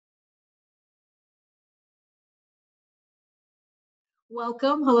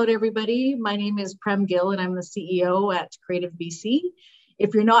Welcome. Hello to everybody. My name is Prem Gill and I'm the CEO at Creative BC.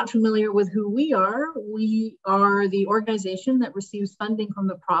 If you're not familiar with who we are the organization that receives funding from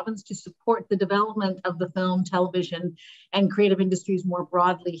the province to support the development of the film, television, and creative industries more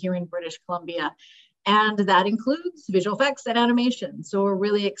broadly here in British Columbia. And that includes visual effects and animation. So we're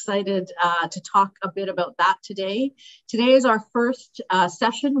really excited to talk a bit about that today. Today is our first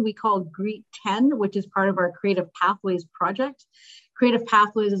session we call Greet10, which is part of our Creative Pathways project. Creative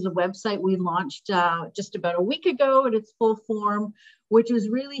Pathways is a website we launched just about a week ago in its full form, which is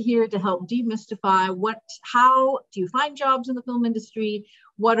really here to help demystify how do you find jobs in the film industry?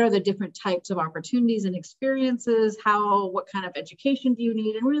 What are the different types of opportunities and experiences? What kind of education do you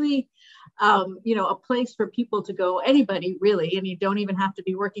need? And really, a place for people to go, anybody really, and you don't even have to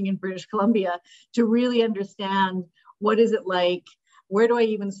be working in British Columbia, to really understand what is it like, where do I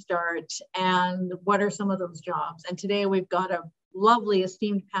even start, and what are some of those jobs? And today we've got a lovely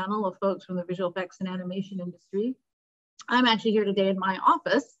esteemed panel of folks from the visual effects and animation industry. I'm actually here today in my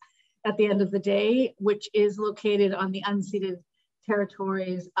office at the end of the day, which is located on the unceded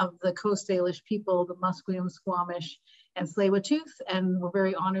territories of the Coast Salish people, the Musqueam, Squamish, and Tsleil-Waututh, and we're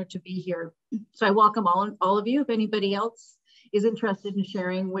very honored to be here. So I welcome all of you. If anybody else is interested in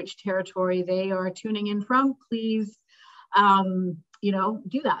sharing which territory they are tuning in from, please,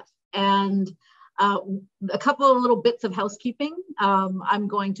 do that. And a couple of little bits of housekeeping. I'm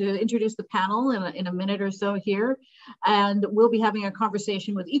going to introduce the panel in a minute or so here, and we'll be having a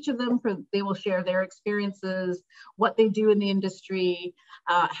conversation with each of them. They will share their experiences, what they do in the industry,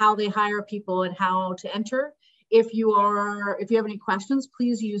 how they hire people, and how to enter. If you have any questions,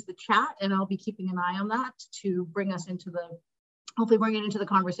 please use the chat, and I'll be keeping an eye on that to hopefully bring it into the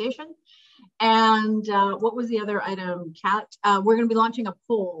conversation. And what was the other item, Kat? We're going to be launching a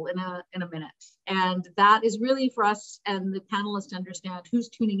poll in a minute. And that is really for us and the panelists to understand who's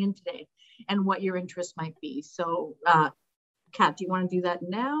tuning in today and what your interest might be. So, Kat, do you want to do that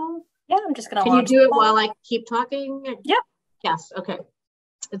now? Yeah, I'm just going to launch. Can you do it while I keep talking? Yep. Yes, okay.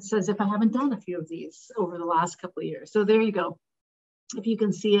 It's as if I haven't done a few of these over the last couple of years. So there you go. If you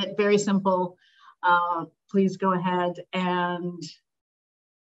can see it, very simple. Please go ahead and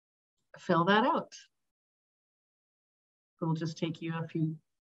fill that out. It'll just take you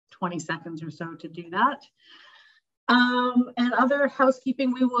 20 seconds or so to do that. And other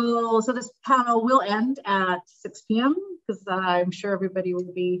housekeeping, so this panel will end at 6 p.m. because I'm sure everybody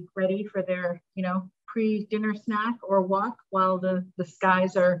will be ready for their, pre-dinner snack or walk while the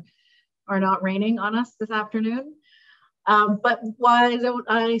skies are not raining on us this afternoon. But why don't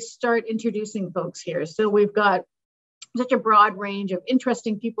I start introducing folks here? So we've got such a broad range of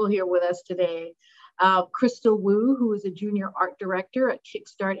interesting people here with us today. Crystal Wu, who is a junior art director at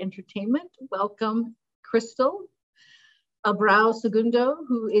Kickstart Entertainment. Welcome, Crystal. Abraão Segundo,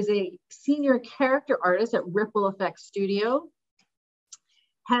 who is a senior character artist at Ripple Effects Studio.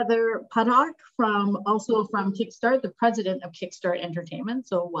 Heather Puttock, also from Kickstart, the president of Kickstart Entertainment,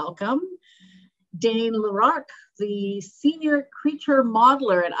 so welcome. Dane, Larocque, the senior creature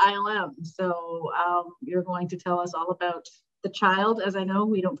modeler at ILM. So you're going to tell us all about the child, as I know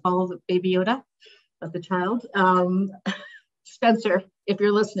we don't follow the Baby Yoda, but the child. Spencer, if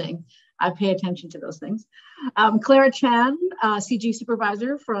you're listening, I pay attention to those things. Clara Chan, CG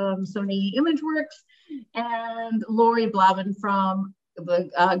supervisor from Sony Imageworks, and Laurie Blavin from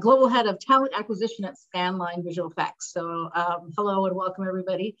the global head of talent acquisition at Scanline Visual Effects. So hello and welcome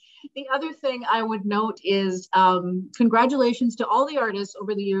everybody. The other thing I would note is congratulations to all the artists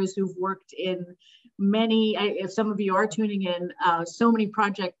over the years who've worked in many, if some of you are tuning in, so many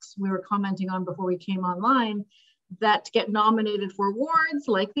projects we were commenting on before we came online that get nominated for awards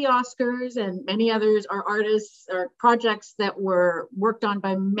like the Oscars, and many others are artists or projects that were worked on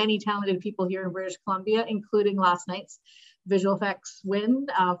by many talented people here in British Columbia, including last night's visual effects win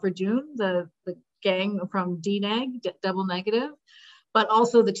for June, the gang from DNEG, Double Negative, but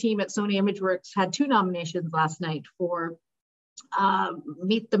also the team at Sony Imageworks had 2 nominations last night for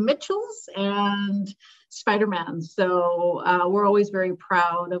Meet the Mitchells and Spider-Man. So we're always very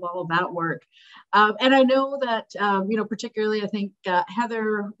proud of all of that work. And I know that, particularly I think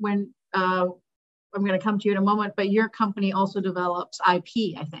Heather, when I'm going to come to you in a moment, but your company also develops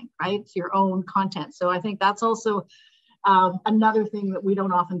IP, I think, right? It's your own content. So I think that's also another thing that we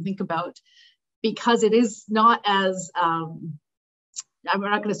don't often think about, because it is not as, I'm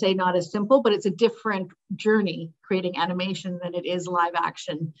not going to say not as simple, but it's a different journey creating animation than it is live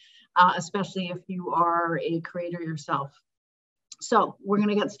action, especially if you are a creator yourself. So we're going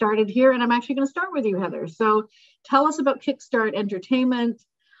to get started here, and I'm actually going to start with you, Heather. So tell us about Kickstart Entertainment,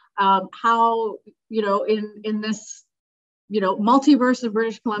 how, in this multiverse of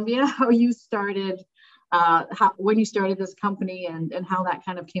British Columbia, how you started, when you started this company and how that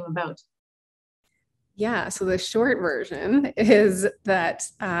kind of came about. Yeah, so the short version is that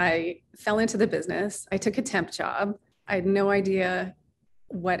I fell into the business. I took a temp job. I had no idea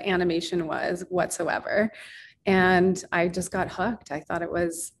what animation was whatsoever. And I just got hooked. I thought it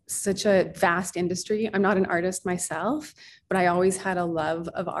was such a vast industry. I'm not an artist myself, but I always had a love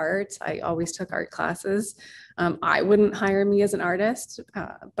of art. I always took art classes. I wouldn't hire me as an artist,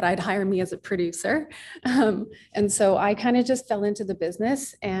 but I'd hire me as a producer. And so I kind of just fell into the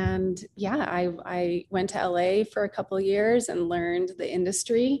business. And yeah, I went to LA for a couple of years and learned the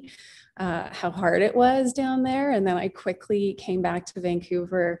industry. How hard it was down there. And then I quickly came back to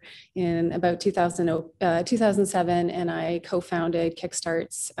Vancouver in about 2007, and I co-founded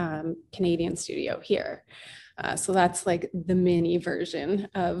Kickstart's Canadian studio here. So that's like the mini version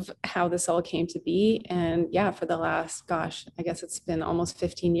of how this all came to be. And yeah, for the last, I guess it's been almost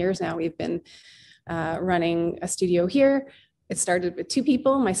 15 years now, we've been running a studio here. It started with 2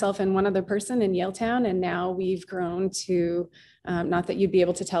 people, myself and one other person in Yaletown, and now we've grown to, not that you'd be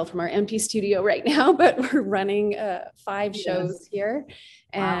able to tell from our empty studio right now, but we're running 5 shows here.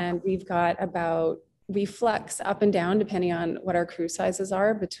 And wow. We've got we flex up and down depending on what our crew sizes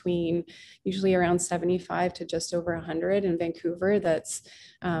are, between usually around 75 to just over 100 in Vancouver. That's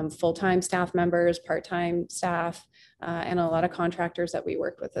full-time staff members, part-time staff, and a lot of contractors that we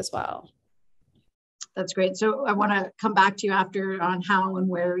work with as well. That's great. So I want to come back to you after on how and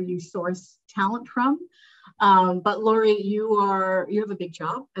where you source talent from. But Laurie, you have a big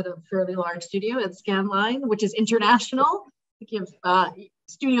job at a fairly large studio at Scanline, which is international. You have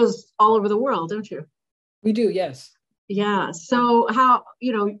studios all over the world, don't you? We do, yes. Yeah. So how,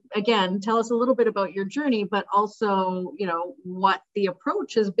 again, tell us a little bit about your journey, but also, what the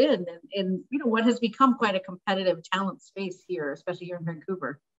approach has been and what has become quite a competitive talent space here, especially here in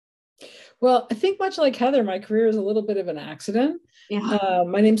Vancouver. Well, I think much like Heather, my career is a little bit of an accident. Yeah.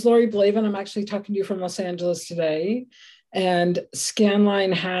 My name's Laurie Blavin. I'm actually talking to you from Los Angeles today. And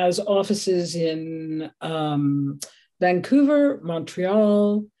Scanline has offices in Vancouver,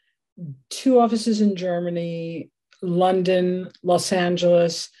 Montreal, 2 offices in Germany, London, Los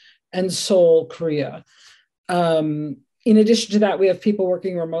Angeles, and Seoul, Korea. In addition to that, we have people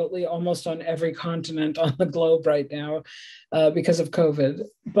working remotely almost on every continent on the globe right now because of COVID.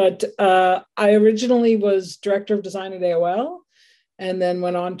 But I originally was director of design at AOL and then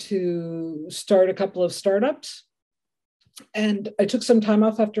went on to start a couple of startups. And I took some time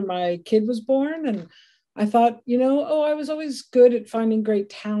off after my kid was born. And I thought, I was always good at finding great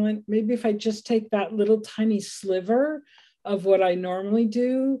talent. Maybe if I just take that little tiny sliver of what I normally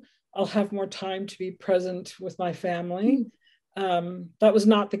do, I'll have more time to be present with my family. That was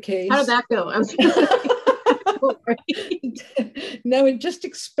not the case. How did that go? No, it just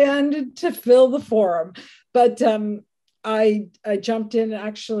expanded to fill the forum. But I jumped in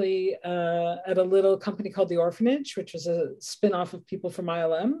actually at a little company called The Orphanage, which was a spin-off of People from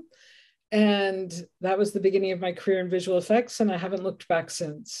ILM. And that was the beginning of my career in visual effects, and I haven't looked back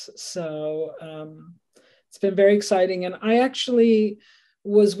since. So it's been very exciting. And I actually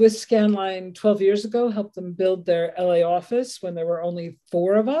was with Scanline 12 years ago, helped them build their LA office when there were only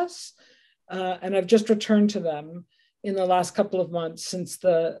 4 of us. And I've just returned to them in the last couple of months since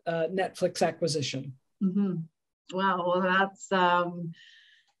the Netflix acquisition. Mm-hmm. Wow, well,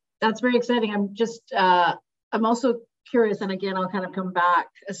 that's very exciting. I'm also curious, and again, I'll kind of come back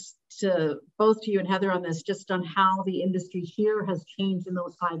to both to you and Heather on this, just on how the industry here has changed in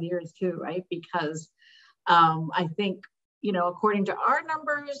those 5 years too, right? Because I think, according to our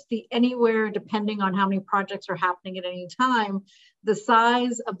numbers, anywhere, depending on how many projects are happening at any time, the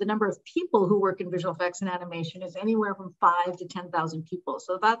size of the number of people who work in visual effects and animation is anywhere from 5,000 to 10,000 people.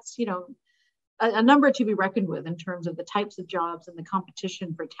 So that's, a number to be reckoned with in terms of the types of jobs and the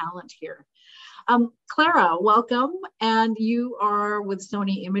competition for talent here. Clara, welcome. And you are with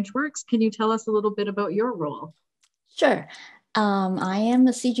Sony Imageworks. Can you tell us a little bit about your role? Sure. I am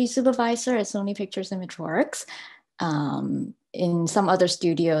a CG supervisor at Sony Pictures Imageworks. In some other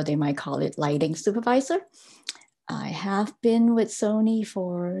studio, they might call it lighting supervisor. I have been with Sony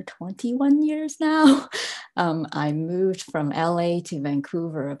for 21 years now. I moved from LA to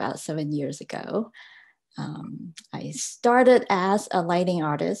Vancouver about 7 years ago. I started as a lighting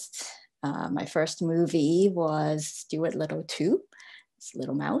artist. My first movie was Stuart Little 2, it's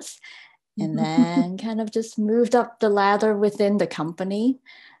Little Mouse, and then kind of just moved up the ladder within the company.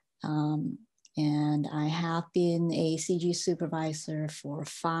 And I have been a CG supervisor for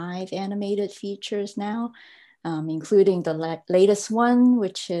 5 animated features now. including the latest one,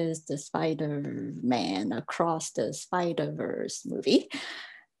 which is the Spider-Man Across the Spider-Verse movie.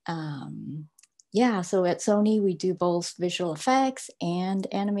 Yeah, so at Sony, we do both visual effects and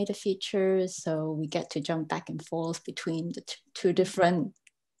animated features. So we get to jump back and forth between the two different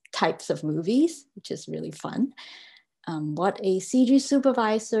types of movies, which is really fun. What a CG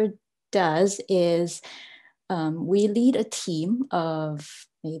supervisor does is we lead a team of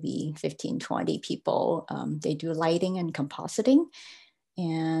maybe 15, 20 people. They do lighting and compositing,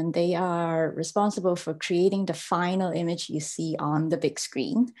 and they are responsible for creating the final image you see on the big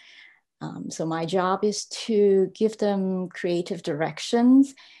screen. So my job is to give them creative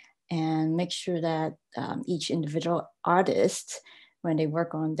directions and make sure that each individual artist, when they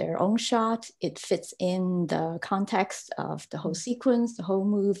work on their own shot, it fits in the context of the whole sequence, the whole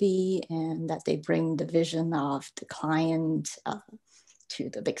movie, and that they bring the vision of the client to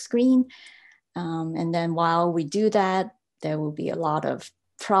the big screen. And then while we do that, there will be a lot of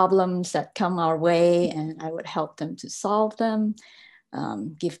problems that come our way, and I would help them to solve them.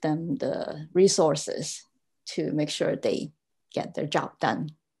 Give them the resources to make sure they get their job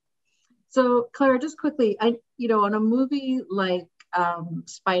done. So Clara, just quickly, on a movie like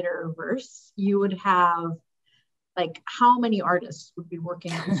Spider-Verse, you would have like how many artists would be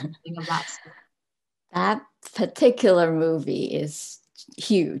working on something of that sort? That particular movie is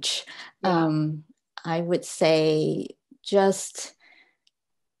huge. Yeah. I would say just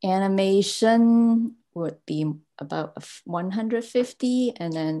animation would be about 150,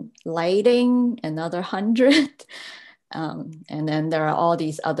 and then lighting another 100, and then there are all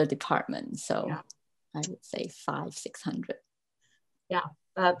these other departments. So yeah. I would say 500-600. Yeah,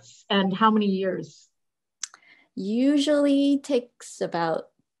 and how many years? Usually takes about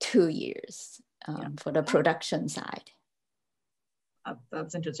 2 years for the production side.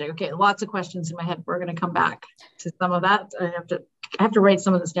 That's interesting. Okay, lots of questions in my head. We're going to come back to some of that. I have to write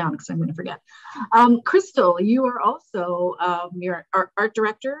some of this down because I'm going to forget. Crystal, you are also you're our art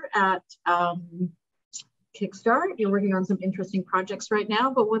director at Kickstart. You're working on some interesting projects right now,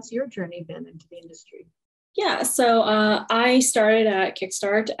 but what's your journey been into the industry? Yeah, so I started at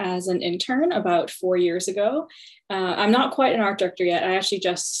Kickstart as an intern about 4 years ago. I'm not quite an art director yet. I actually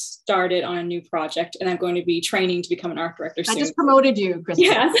just started on a new project, and I'm going to be training to become an art director soon. I just promoted you, Kristen.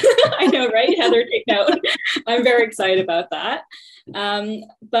 Yes, I know, right? Heather, take note. I'm very excited about that.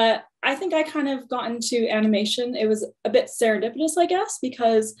 But I think I kind of got into animation. It was a bit serendipitous, I guess,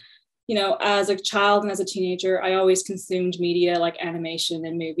 because as a child and as a teenager, I always consumed media like animation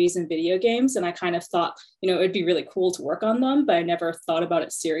and movies and video games. And I kind of thought, it would be really cool to work on them, but I never thought about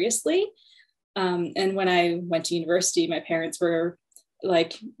it seriously. And when I went to university, my parents were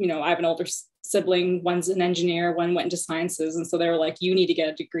like, I have an older sibling, one's an engineer, one went into sciences. And so they were like, you need to get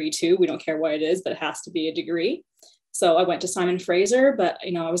a degree too. We don't care what it is, but it has to be a degree. So I went to Simon Fraser, but,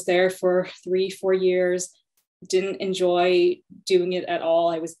 I was there for 3-4 years. Didn't enjoy doing it at all.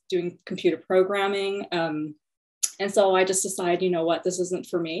 I was doing computer programming. And so I just decided, this isn't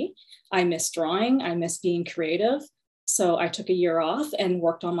for me. I miss drawing. I miss being creative. So I took a year off and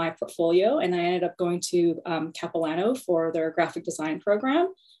worked on my portfolio, and I ended up going to Capilano for their graphic design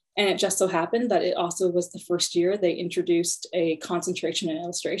program. And it just so happened that it also was the first year they introduced a concentration in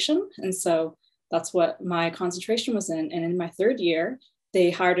illustration. And so that's what my concentration was in. And in my third year, they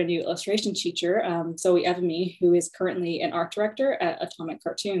hired a new illustration teacher, Zoe Evamy, who is currently an art director at Atomic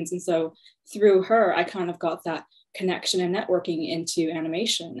Cartoons. And so through her, I kind of got that connection and networking into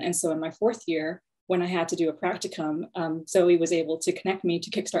animation. And so in my fourth year, when I had to do a practicum, Zoe was able to connect me to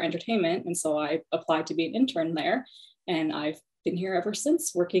Kickstart Entertainment. And so I applied to be an intern there. And I've been here ever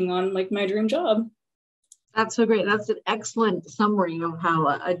since, working on like my dream job. That's so great. That's an excellent summary of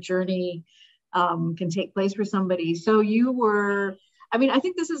how a journey can take place for somebody. So you were... I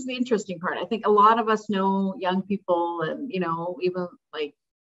think this is the interesting part. I think a lot of us know young people and, even like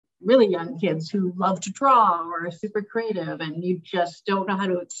really young kids who love to draw or are super creative, and you just don't know how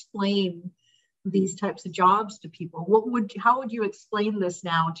to explain these types of jobs to people. How would you explain this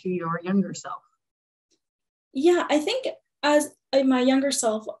now to your younger self? Yeah, I think as my younger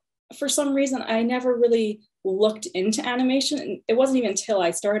self, for some reason, I never really looked into animation. And it wasn't even until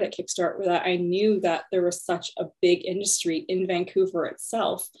I started at Kickstart that I knew that there was such a big industry in Vancouver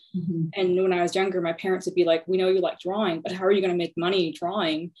itself. Mm-hmm. And when I was younger, my parents would be like, we know you like drawing, but how are you going to make money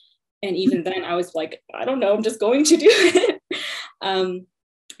drawing? And even then I was like, I don't know, I'm just going to do it.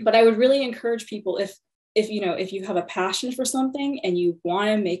 But I would really encourage people, if you have a passion for something and you want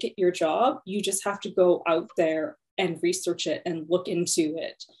to make it your job, you just have to go out there and research it and look into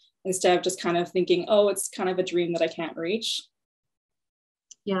it, instead of just kind of thinking, oh, it's kind of a dream that I can't reach.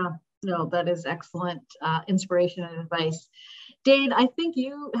 Yeah, No, that is excellent inspiration and advice. Dane, I think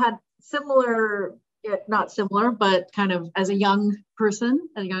you had similar, not similar, but kind of as a young person,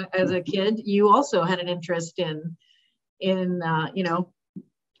 as a kid, you also had an interest in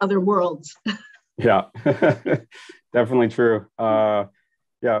other worlds. Yeah, definitely true. Hi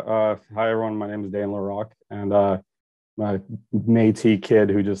everyone. My name is Dane Larocque, and my Métis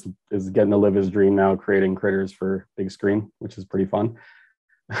kid who just is getting to live his dream now, creating critters for big screen, which is pretty fun.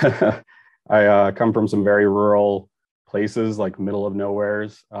 I come from some very rural places, like middle of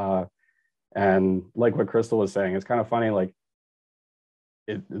nowheres, and like what Crystal was saying, it's kind of funny. Like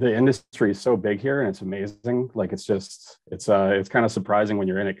the industry is so big here, and it's amazing. Like it's kind of surprising when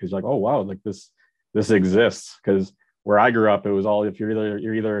you're in it, because you're like, oh wow, like this exists. Because where I grew up, it was all, if you're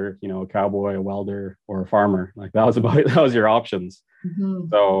either a cowboy, a welder, or a farmer. Like that was your options. Mm-hmm.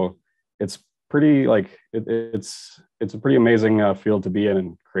 So it's pretty like it's a pretty amazing field to be in,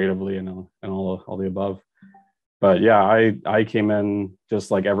 and creatively and all the above. But yeah, I came in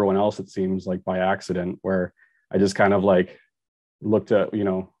just like everyone else, it seems, like by accident, where I just kind of like looked at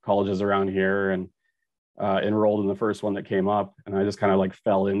colleges around here and enrolled in the first one that came up, and I just kind of like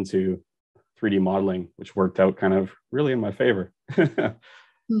fell into 3D modeling, which worked out kind of really in my favor.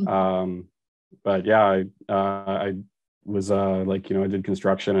 But yeah, I was I did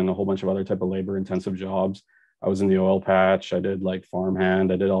construction and a whole bunch of other type of labor intensive jobs. I was in the oil patch. I did like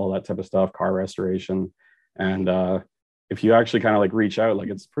farmhand. I did all that type of stuff, car restoration. And if you actually kind of like reach out, like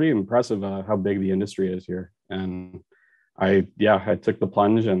it's pretty impressive how big the industry is here. And I took the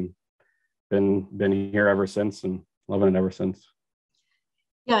plunge and been here ever since, and loving it ever since.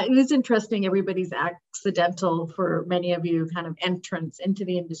 Yeah, it is interesting. Everybody's accidental, for many of you, kind of entrance into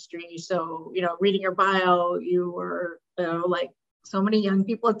the industry. So, reading your bio, you were like so many young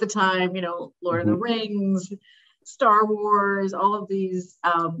people at the time, Lord of the Rings, Star Wars, all of these,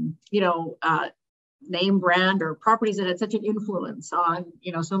 name brand or properties that had such an influence on,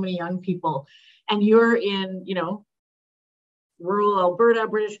 so many young people. And you're in, rural Alberta,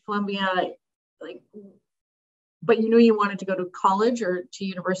 British Columbia, like, but you knew you wanted to go to college or to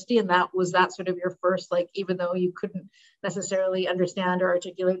university, and that sort of your first, like, even though you couldn't necessarily understand or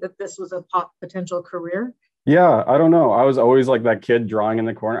articulate that this was a potential career? Yeah, I don't know. I was always like that kid drawing in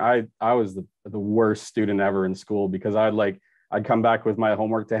the corner. I was the worst student ever in school, because I'd come back with my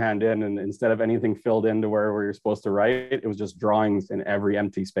homework to hand in, and instead of anything filled into where you're supposed to write, it was just drawings in every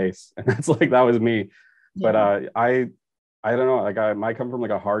empty space. And it's like, that was me. Yeah. But I don't know, like I come from like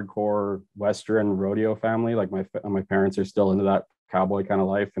a hardcore Western rodeo family. Like my parents are still into that cowboy kind of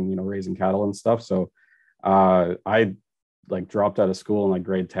life and, raising cattle and stuff. So I like dropped out of school in like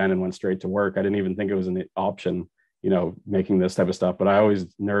grade 10 and went straight to work. I didn't even think it was an option, making this type of stuff, but I always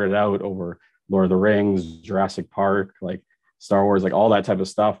nerded out over Lord of the Rings, Jurassic Park, like Star Wars, like all that type of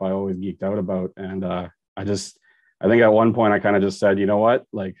stuff I always geeked out about. And I think at one point I kind of just said, you know what,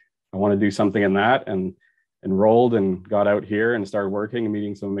 like I want to do something in that, and enrolled and got out here and started working and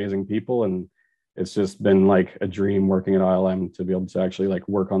meeting some amazing people. And it's just been like a dream working at ILM to be able to actually like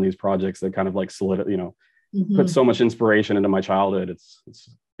work on these projects that kind of like put so much inspiration into my childhood. It's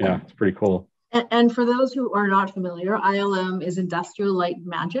pretty cool. And for those who are not familiar, ILM is Industrial Light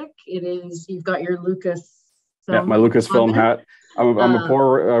Magic. It is, you've got your Lucas. Yeah, my Lucasfilm hat. I'm a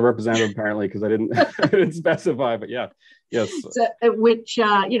poor representative apparently, because I didn't specify, but yeah, yes. So, which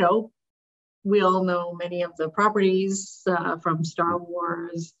we all know many of the properties from Star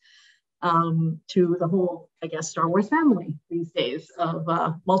Wars to the whole, I guess, Star Wars family these days of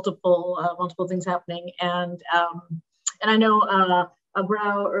multiple things happening. And I know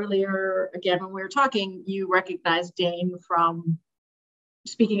Abraão, earlier, again, when we were talking, you recognized Dane from,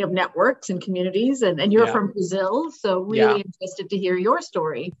 speaking of networks and communities, and you're from Brazil, so really interested to hear your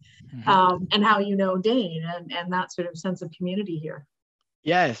story and how you know Dane and that sort of sense of community here.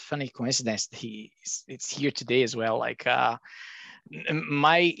 Yeah, it's funny coincidence. It's here today as well. Like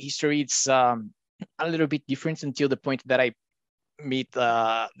my history, it's a little bit different until the point that I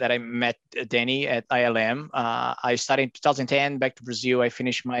met Danny at ILM. I started in 2010 back to Brazil. I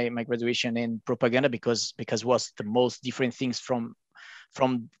finished my graduation in propaganda because was the most different things from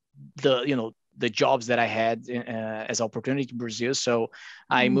the jobs that I had as opportunity in Brazil. So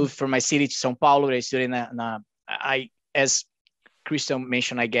I moved from my city to São Paulo. I studied as Crystal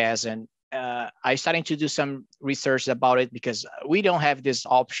mentioned, I guess, and I started to do some research about it, because we don't have these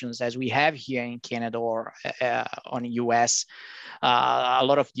options as we have here in Canada or on the US. A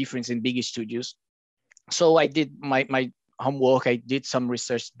lot of difference in big studios. So I did my homework. I did some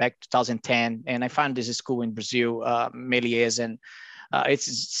research back 2010, and I found this school in Brazil, Melies, and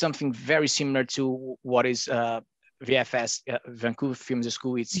it's something very similar to what is VFS, Vancouver Film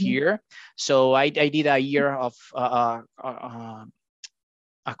School, it's here. So I did a year of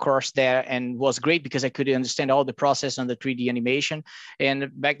a course there, and was great because I could understand all the process on the 3D animation. And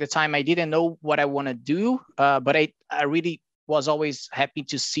back the time I didn't know what I want to do, but I really was always happy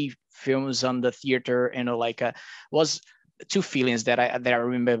to see films on the theater, like was two feelings that I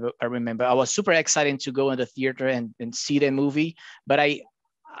remember. I was super excited to go in the theater and see the movie, but I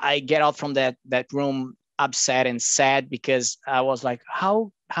get out from that room upset and sad because I was like,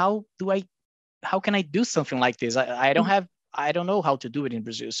 how can I do something like this? I don't know how to do it in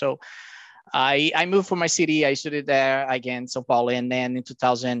Brazil. So I moved from my city. I studied there again, São Paulo, and then in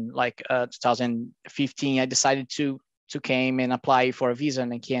 2015, I decided to came and apply for a visa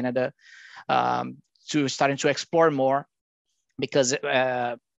in Canada, to starting to explore more, because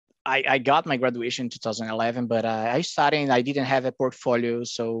I got my graduation in 2011, but I started, I didn't have a portfolio.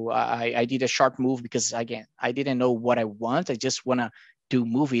 So I did a short move because, again, I didn't know what I want. I just want to do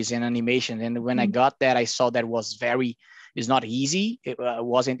movies and animation. And when I got that, I saw that was it's not easy. It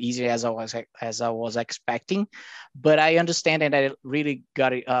wasn't easy as I was expecting, but I understand, and I really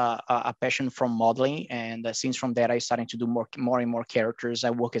got a passion from modeling. And since from that, I started to do more and more characters.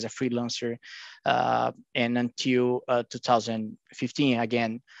 I work as a freelancer, and until 2015,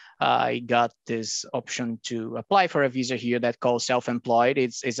 again, I got this option to apply for a visa here that called self-employed.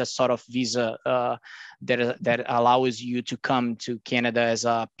 It's a sort of visa that allows you to come to Canada as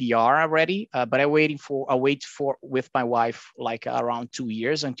a PR already. But I wait for with my wife like around 2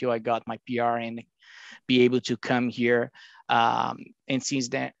 years until I got my PR and be able to come here. And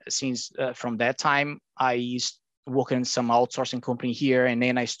since from that time, I used work in some outsourcing company here, and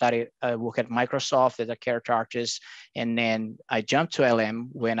then I started work at Microsoft as a character artist, and then I jumped to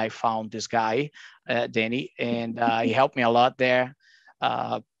LM when I found this guy, Dane, and he helped me a lot there.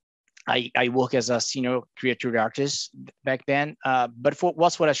 I work as a senior creative artist back then, but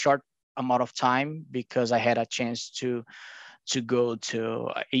for a short amount of time, because I had a chance to go to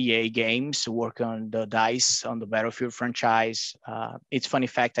EA Games, work on the DICE, on the Battlefield franchise. It's funny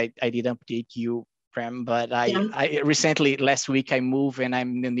fact, I didn't update you, Prem, but I recently, last week, I moved and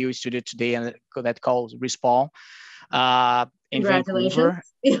I'm in the new studio today, and that called Respawn in Vancouver.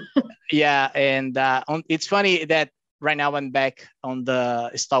 Yeah, and it's funny that right now I'm back on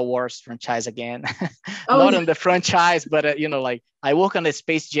the Star Wars franchise again. Not on the franchise, but like I work on the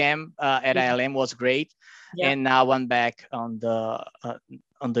Space Jam at ILM, was great, and now I'm back on the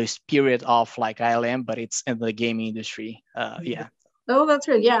spirit of like ILM, but it's in the gaming industry. Oh, that's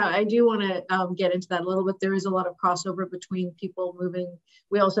right. Yeah, I do want to get into that a little bit. There is a lot of crossover between people moving.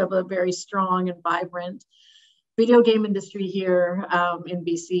 We also have a very strong and vibrant video game industry here in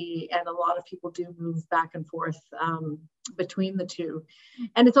BC, and a lot of people do move back and forth between the two.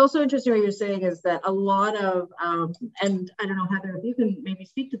 And it's also interesting what you're saying is that a lot of, and I don't know, Heather, if you can maybe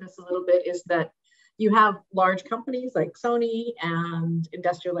speak to this a little bit, is that you have large companies like Sony and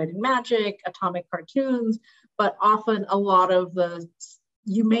Industrial Light and Magic, Atomic Cartoons, but often a lot of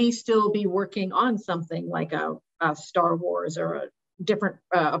you may still be working on something like a Star Wars or a different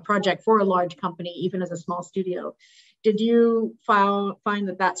project for a large company, even as a small studio. Did you find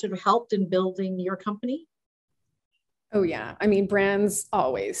that sort of helped in building your company? Oh yeah, I mean, brands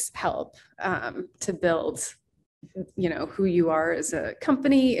always help to build who you are as a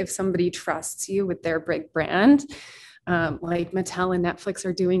company. If somebody trusts you with their big brand, like Mattel and Netflix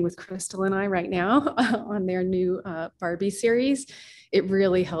are doing with Crystal and I right now on their new Barbie series, it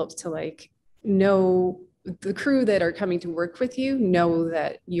really helps to know the crew that are coming to work with you, know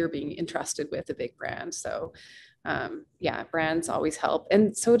that you're being entrusted with a big brand. So yeah, brands always help.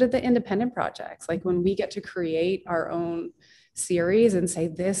 And so did the independent projects. Like when we get to create our own series and say,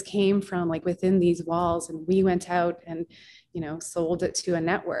 this came from within these walls, and we went out and sold it to a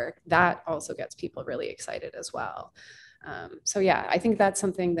network, that also gets people really excited as well. So yeah, I think that's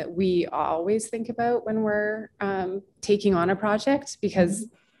something that we always think about when we're taking on a project, because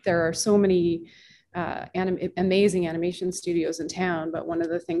there are so many amazing animation studios in town. But one of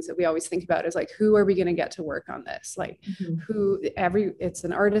the things that we always think about is who are we going to get to work on this? It's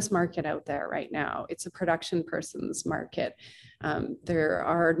an artist market out there right now. It's a production person's market. There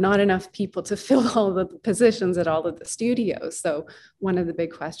are not enough people to fill all the positions at all of the studios. So one of the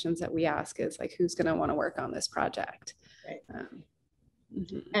big questions that we ask is who's going to want to work on this project? Right.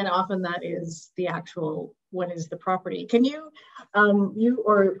 And often that is the actual, what is the property? Can you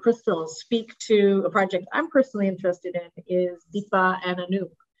or Crystal speak to a project I'm personally interested in, is Deepa and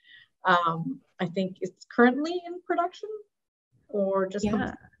Anoop. I think it's currently in production, or just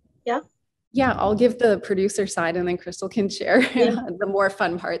yeah. Yeah. Yeah, I'll give the producer side and then Crystal can share the more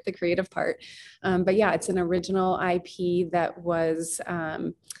fun part, the creative part. But yeah, it's an original IP that was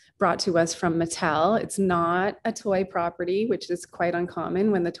brought to us from Mattel. It's not a toy property, which is quite uncommon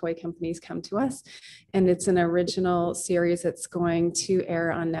when the toy companies come to us. And it's an original series that's going to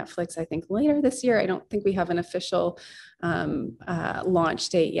air on Netflix, I think, later this year. I don't think we have an official launch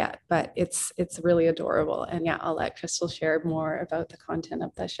date yet, but it's really adorable. And yeah, I'll let Crystal share more about the content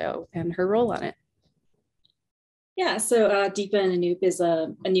of the show and her role on it. Yeah, so Deepa and Anoop is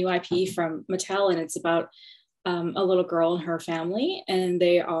a new IP from Mattel, and it's about a little girl and her family, and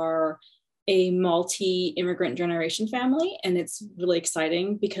they are a multi-immigrant generation family, and it's really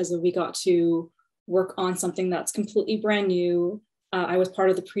exciting because we got to work on something that's completely brand new. I was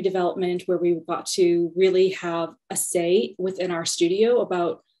part of the pre-development where we got to really have a say within our studio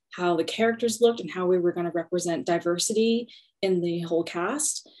about how the characters looked and how we were going to represent diversity in the whole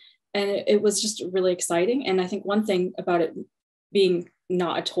cast. And it was just really exciting. And I think one thing about it being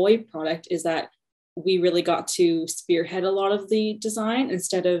not a toy product is that we really got to spearhead a lot of the design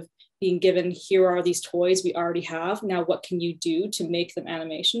instead of being given, here are these toys we already have. Now, what can you do to make them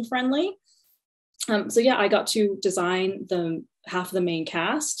animation friendly? So yeah, I got to design half of the main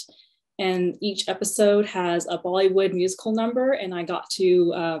cast, and each episode has a Bollywood musical number, and I got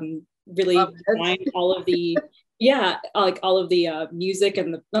to really design all of the all of the music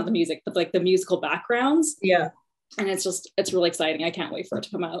and not the music, but like the musical backgrounds. Yeah, and it's really exciting. I can't wait for it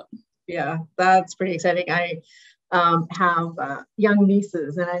to come out. Yeah, that's pretty exciting. I have young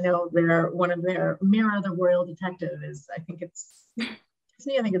nieces, and I know one of their Mira the Royal Detective is, I think it's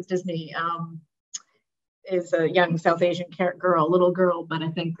Disney, is a young South Asian little girl, but I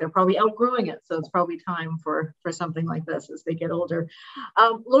think they're probably outgrowing it. So it's probably time for something like this as they get older.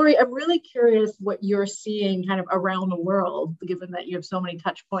 Laurie, I'm really curious what you're seeing kind of around the world, given that you have so many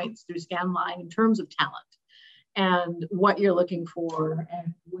touch points through Scanline in terms of talent, and what you're looking for,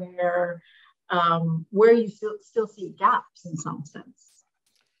 and where you still see gaps in some sense.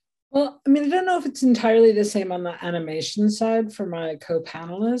 Well, I mean, I don't know if it's entirely the same on the animation side for my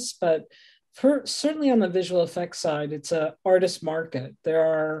co-panelists, but certainly on the visual effects side, it's an artist market. There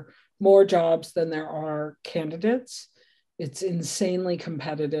are more jobs than there are candidates. It's insanely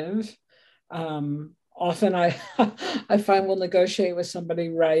competitive. Often I find we'll negotiate with somebody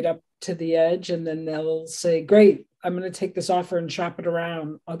right up to the edge, and then they'll say, great, I'm going to take this offer and shop it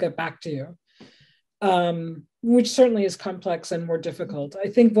around. I'll get back to you, which certainly is complex and more difficult. I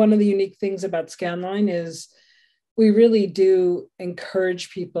think one of the unique things about Scanline is we really do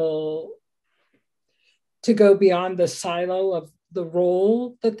encourage people to go beyond the silo of the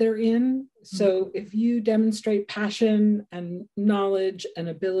role that they're in. So if you demonstrate passion and knowledge and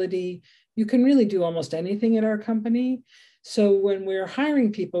ability, you can really do almost anything at our company. So when we're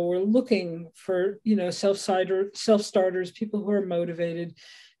hiring people, we're looking for, self-starters, people who are motivated,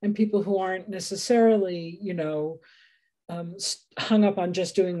 and people who aren't necessarily, hung up on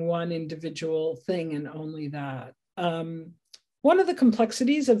just doing one individual thing and only that. One of the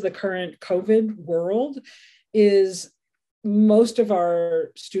complexities of the current COVID world is most of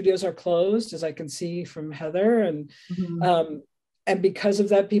our studios are closed, as I can see from Heather, and because of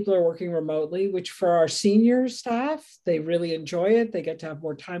that, people are working remotely, which for our senior staff, they really enjoy it. They get to have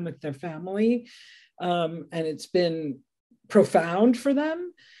more time with their family, and it's been profound for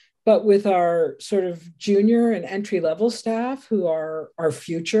them. But with our sort of junior and entry-level staff, who are our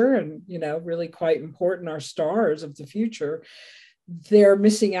future and, really quite important, our stars of the future, they're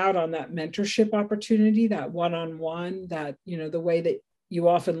missing out on that mentorship opportunity, that one-on-one, that, the way that you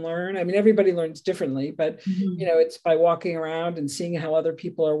often learn. I mean, everybody learns differently, but, it's by walking around and seeing how other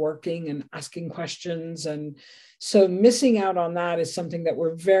people are working and asking questions. And so missing out on that is something that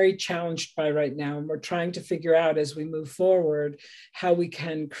we're very challenged by right now. And we're trying to figure out as we move forward, how we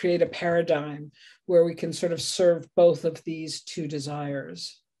can create a paradigm where we can sort of serve both of these two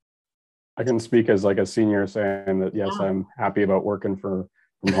desires. I can speak as like a senior saying that, yes, I'm happy about working from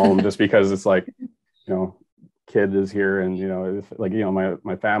home just because it's like, kid is here and,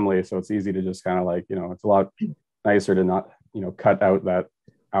 my family. So it's easy to just kind of like, it's a lot nicer to not, cut out that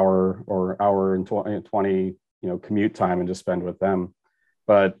hour and 20, commute time and just spend with them.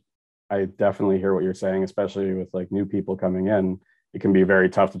 But I definitely hear what you're saying, especially with like new people coming in. It can be very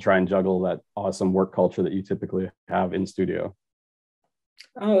tough to try and juggle that awesome work culture that you typically have in studio.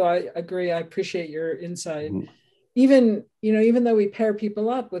 Oh, I agree. I appreciate your insight. Even though we pair people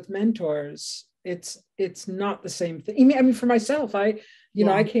up with mentors, it's not the same thing. I mean, for myself, I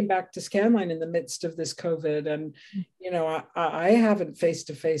came back to Scanline in the midst of this COVID, and, I haven't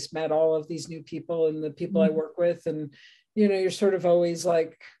face-to-face met all of these new people and the people I work with. And, you're sort of always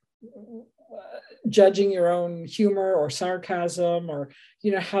like, judging your own humor or sarcasm, or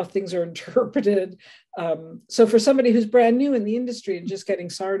how things are interpreted. So for somebody who's brand new in the industry and just getting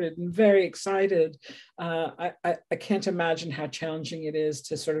started and very excited, I can't imagine how challenging it is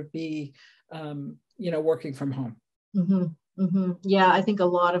to sort of be working from home. Mm-hmm. Mm-hmm. Yeah, I think a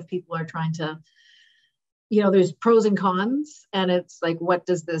lot of people are trying to, there's pros and cons, and it's like, what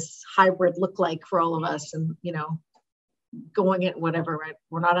does this hybrid look like for all of us? And, going at whatever, right?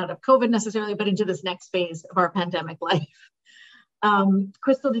 We're not out of COVID necessarily, but into this next phase of our pandemic life.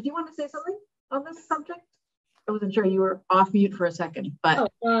 Crystal, did you want to say something on this subject? I wasn't sure, you were off mute for a second, but.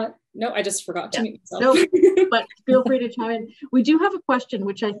 No, I just forgot to mute myself. No, but feel free to chime in. We do have a question,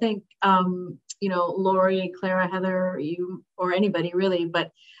 which I think, Laurie, Clara, Heather, you, or anybody really,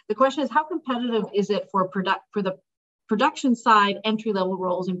 but the question is, how competitive is it for the production side entry-level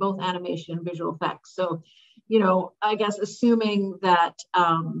roles in both animation and visual effects? So, I guess assuming that,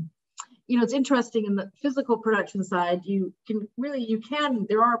 it's interesting in the physical production side,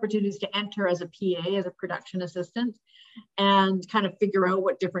 there are opportunities to enter as a PA, as a production assistant, and kind of figure out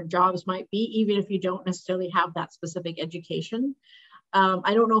what different jobs might be, even if you don't necessarily have that specific education.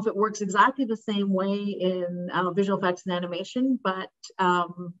 I don't know if it works exactly the same way in visual effects and animation, but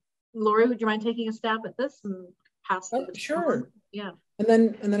Laurie, would you mind taking a stab at this and pass it? Sure. Yeah.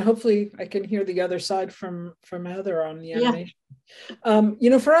 And then hopefully I can hear the other side from Heather on the animation.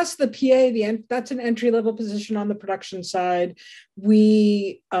 Yeah. For us, the PA, that's an entry-level position on the production side.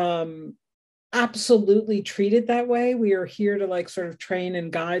 We absolutely treat it that way. We are here to sort of train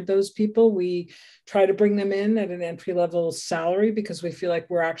and guide those people. We try to bring them in at an entry-level salary because we feel like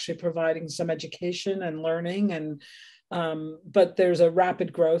we're actually providing some education and learning, and but there's a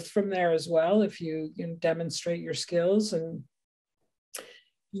rapid growth from there as well if you demonstrate your skills. And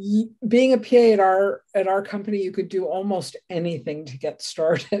being a PA at our company, you could do almost anything to get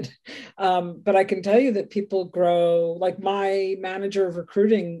started. But I can tell you that people grow. Like my manager of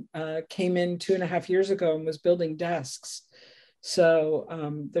recruiting came in 2.5 years ago and was building desks. So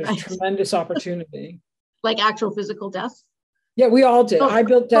there's tremendous opportunity. Like actual physical desks? Yeah, we all did. I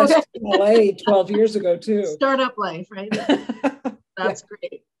built desks in LA 12 years ago too. Startup life, right? That's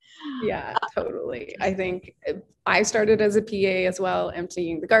great. Yeah, totally. I think I started as a PA as well,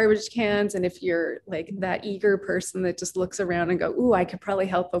 emptying the garbage cans. And if you're like that eager person that just looks around and go, ooh, I could probably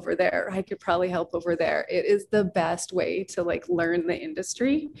help over there. I could probably help over there. It is the best way to learn the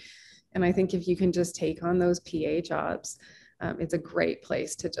industry. And I think if you can just take on those PA jobs, it's a great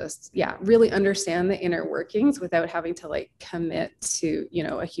place to just, really understand the inner workings without having to commit to,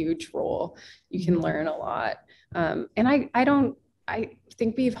 a huge role. You can learn a lot. And I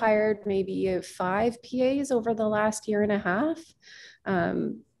think we've hired maybe 5 PAs over the last 1.5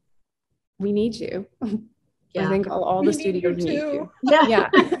 years. We need you. Yeah. I think all the studios need you.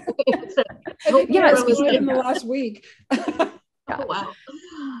 Yeah. Yes, in the last week. Oh, wow.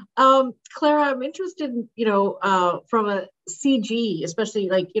 Clara, I'm interested in, from a CG, especially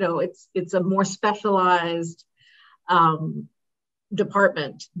it's a more specialized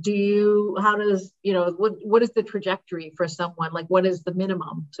department. What is the trajectory for someone? What is the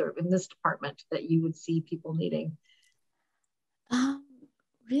minimum sort of in this department that you would see people needing?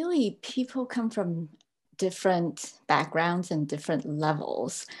 Really, people come from different backgrounds and different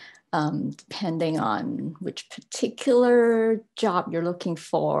levels. Depending on which particular job you're looking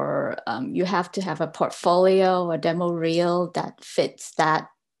for, you have to have a portfolio, a demo reel that fits that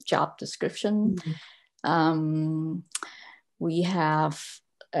job description. Mm-hmm. We have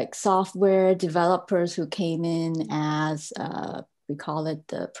software developers who came in as, we call it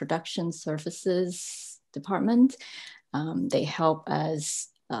the production services department. They help us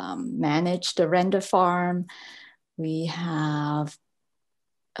manage the render farm. We have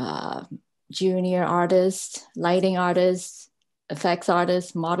junior artists, lighting artists, effects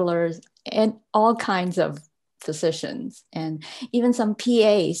artists, modelers, and all kinds of positions. And even some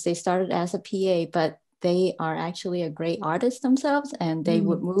PAs, they started as a PA, but they are actually a great artist themselves, and they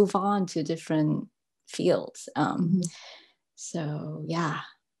would move on to different fields. So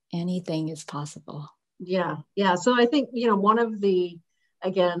anything is possible. Yeah. So I think, one of the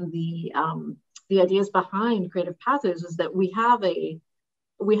ideas behind Creative Pathways is that we have a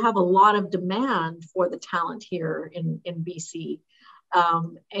lot of demand for the talent here in BC,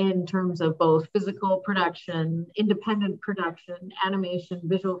 in terms of both physical production, independent production, animation,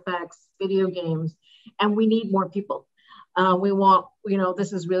 visual effects, video games, and we need more people. We want,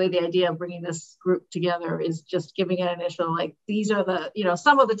 this is really the idea of bringing this group together, is just giving an initial, these are the,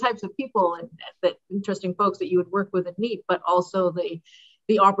 some of the types of people and that interesting folks that you would work with and meet, but also the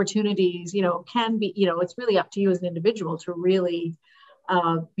opportunities, can be, it's really up to you as an individual to really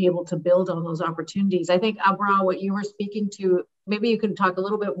be able to build on those opportunities. I think, Abraão, what you were speaking to, maybe you can talk a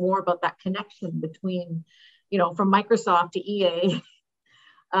little bit more about that connection between, you know, from Microsoft to EA,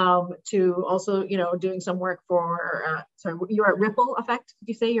 to also, you know, doing some work for, sorry, you're at Ripple Effect, did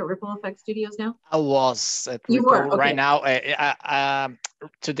you say you're at Ripple Effect Studios now? I was at You Ripple. were, okay. Right now.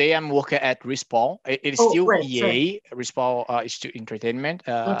 Today I'm working at Respawn. It is still right, EA. sorry. Respawn is still entertainment.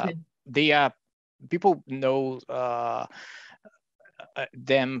 Okay. They are, people know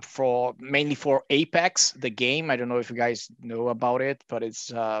them for mainly for Apex, the game. I don't know if you guys know about it, but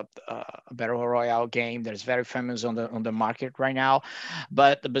it's a battle royale game that's very famous on the market right now.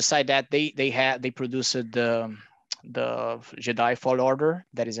 But beside that, they produced the Jedi Fallen Order.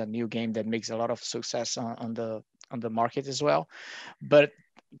 That is a new game that makes a lot of success on the market as well. But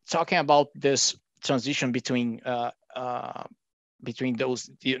talking about this transition between those,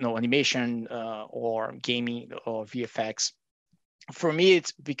 you know, animation or gaming or VFX, for me,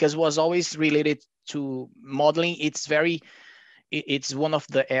 it's because it was always related to modeling. It's one of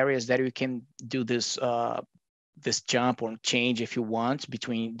the areas that you can do this jump or change if you want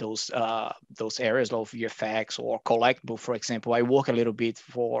between those areas of VFX or collectible. For example, I work a bit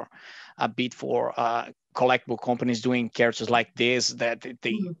for collectible companies doing characters like this, that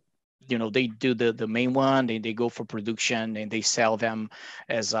they you know, they do the main one, they go for production and they sell them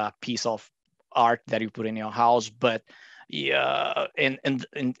as a piece of art that you put in your house. But yeah, and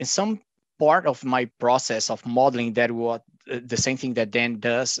in some part of my process of modeling, that what the same thing that Dan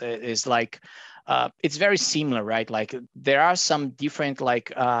does is like, it's very similar, right? Like there are some different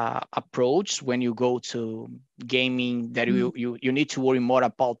like approach when you go to gaming, that you need to worry more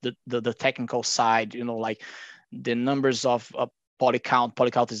about the technical side, you know, like the numbers of poly count.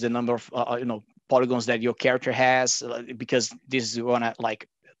 Poly count is the number of you know, polygons that your character has, because this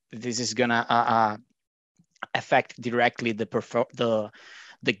is gonna affect directly the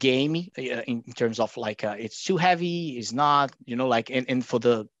game in terms of like it's too heavy, it's not, you know, like, and for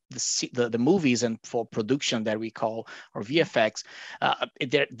the movies and for production that we call, or VFX,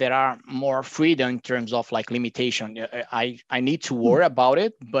 there are more freedom in terms of like limitation. I need to worry about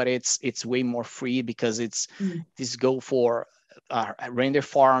it, but it's way more free because it's this go for a render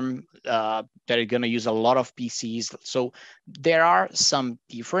farm that are going to use a lot of PCs. So there are some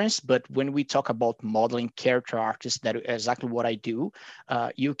difference, but when we talk about modeling character artists, that is exactly what I do.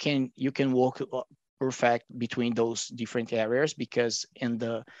 You can work perfect between those different areas, because in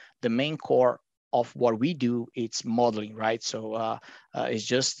the main core of what we do, it's modeling, right? So it's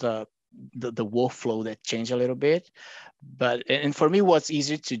just the workflow that changed a little bit. But, and for me, what's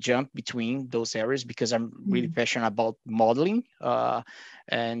easier to jump between those areas, because I'm really passionate about modeling. Yeah,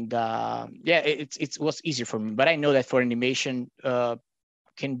 it was easier for me. But I know that for animation,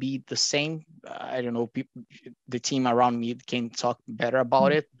 can be the same. I don't know, people, the team around me can talk better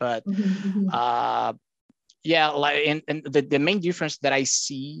about it, but yeah, like, and the main difference that I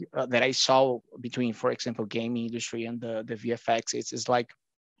see, that I saw between, for example, gaming industry and the VFX, is like,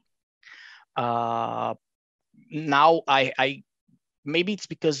 now I maybe it's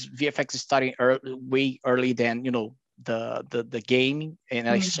because VFX is starting way early than, you know, the game, and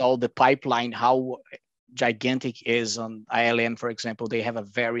I saw the pipeline, how gigantic is on ILM, for example. They have a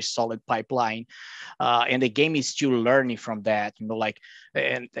very solid pipeline, and the game is still learning from that, you know, like,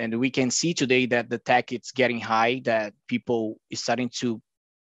 and we can see today that the tech, it's getting high, that people is starting to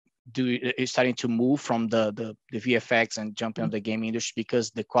move from the VFX and jump in the game industry,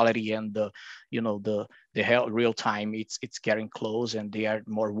 because the quality and the, you know, the real time, it's getting close, and they are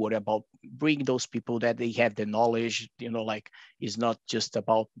more worried about bringing those people that they have the knowledge, you know, like, it's not just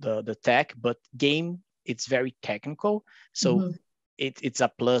about the tech, but game, it's very technical. So it's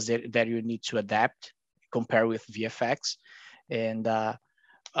a plus that you need to adapt, compare with VFX. And I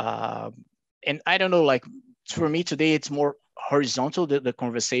don't know, like, for me today, it's more horizontal, the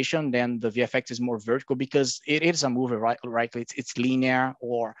conversation, than the VFX is more vertical, because it is a movie, right? It's linear,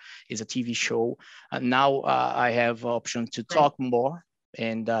 or it's a TV show. Now I have option to talk more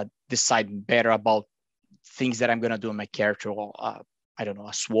and decide better about things that I'm gonna do on my character, or I don't know,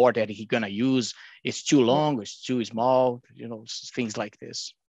 a sword that he's gonna use, it's too long, it's too small, you know, things like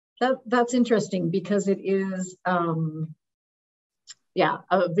this. That's interesting, because it is, yeah,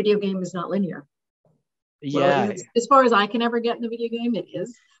 a video game is not linear. Yeah, well, as far as I can ever get in a video game, it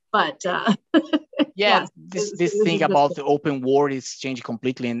is. But yeah, this thing about the open world is changing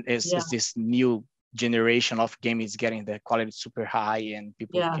completely, and is this new generation of game is getting the quality super high, and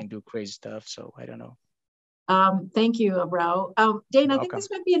people can do crazy stuff. So I don't know. Thank you, Abraão. Dane, I think this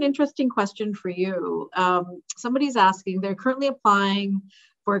might be an interesting question for you. Somebody's asking, they're currently applying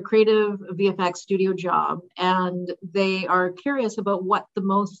for a creative VFX studio job, and they are curious about what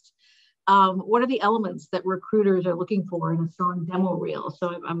are the elements that recruiters are looking for in a strong demo reel.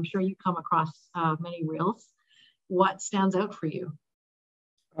 So I'm sure you come across many reels. What stands out for you?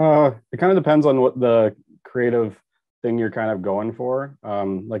 It kind of depends on what the creative thing you're kind of going for.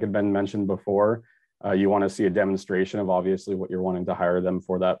 Like had been mentioned before, you want to see a demonstration of obviously what you're wanting to hire them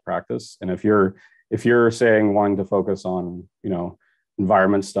for that practice. And if you're saying wanting to focus on,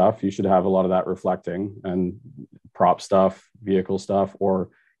 environment stuff, you should have a lot of that reflecting, and prop stuff, vehicle stuff, or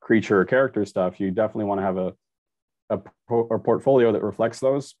creature or character stuff. You definitely want to have a portfolio that reflects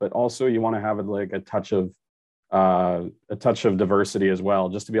those, but also you want to have like a touch of diversity as well,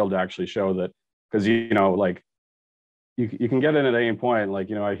 just to be able to actually show that, because like you can get in at any point.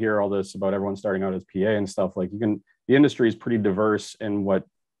 Like, I hear all this about everyone starting out as PA and stuff. Like the industry is pretty diverse in what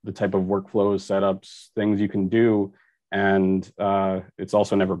the type of workflows, setups, things you can do. And it's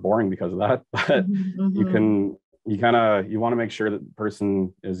also never boring because of that. But you want to make sure that the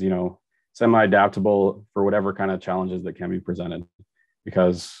person is, semi-adaptable for whatever kind of challenges that can be presented,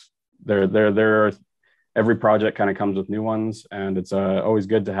 because every project kind of comes with new ones, and it's always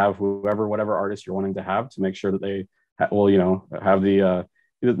good to have whatever artist you're wanting to have, to make sure that they have the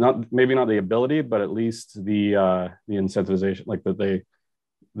maybe not the ability, but at least the incentivization, like that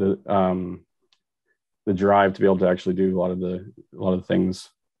the drive to be able to actually do a lot of the things.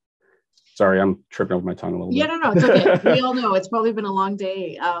 Sorry, I'm tripping over my tongue a little bit. Yeah, no, it's okay. We all know it's probably been a long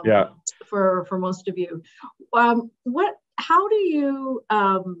day for most of you. How do you,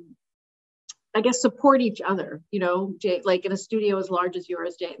 I guess, support each other, Jane, like in a studio as large as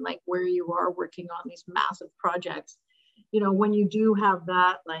yours, Dane, like where you are working on these massive projects, when you do have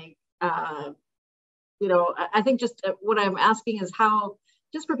that, like, I think just what I'm asking is how,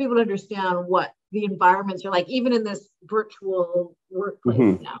 just for people to understand what the environments are like, even in this virtual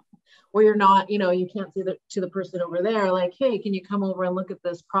workplace now, where you're not, you can't see to the person over there, like, hey, can you come over and look at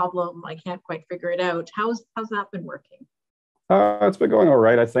this problem? I can't quite figure it out. How's that been working? It's been going all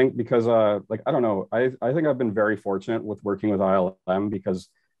right, I think, because I don't know, I think I've been very fortunate with working with ILM, because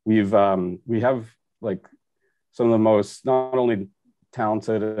we have like some of the most not only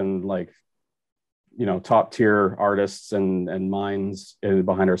talented and like top tier artists and minds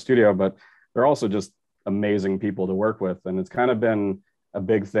behind our studio, but they're also just amazing people to work with. And it's kind of been a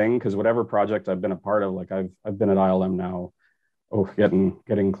big thing, because whatever project I've been a part of, like I've been at ILM now,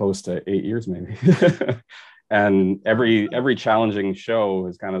 getting close to 8 years maybe. And every challenging show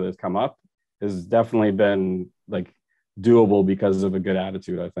has come up has definitely been like doable because of a good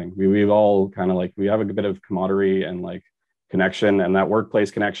attitude. I think we've all kind of like, we have a bit of camaraderie and like connection, and that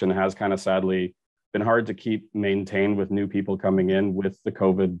workplace connection has kind of sadly been hard to keep maintained with new people coming in with the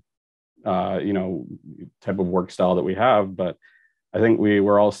COVID, type of work style that we have. But I think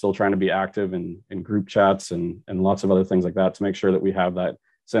we're all still trying to be active in group chats and lots of other things like that, to make sure that we have that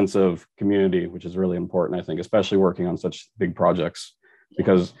sense of community, which is really important, I think, especially working on such big projects,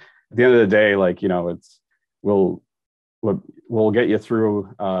 because at the end of the day, like, we'll get you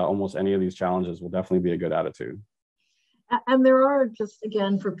through almost any of these challenges will definitely be a good attitude. And there are, just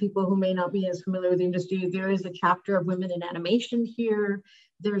again, for people who may not be as familiar with the industry, there is a chapter of women in animation here.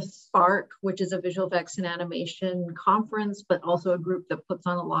 There's Spark, which is a visual effects and animation conference, but also a group that puts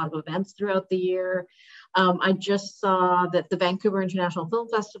on a lot of events throughout the year. I just saw that the Vancouver International Film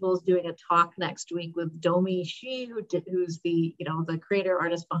Festival is doing a talk next week with Domi Shi, who's the creator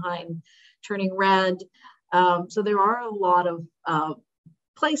artist behind Turning Red. So there are a lot of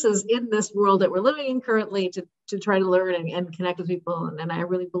places in this world that we're living in currently to try to learn and connect with people. And I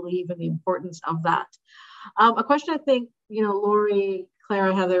really believe in the importance of that. A question I think, Laurie,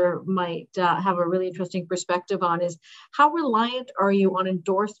 Clara, Heather might have a really interesting perspective on is, how reliant are you on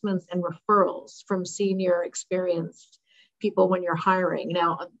endorsements and referrals from senior experienced people when you're hiring?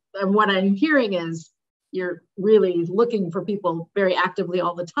 Now, and what I'm hearing is you're really looking for people very actively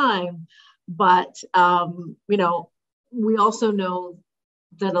all the time, but, we also know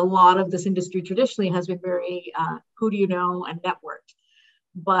that a lot of this industry traditionally has been very who do you know and networked.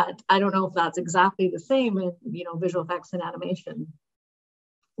 But I don't know if that's exactly the same in visual effects and animation.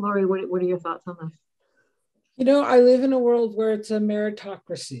 Laurie, what are your thoughts on this? I live in a world where it's a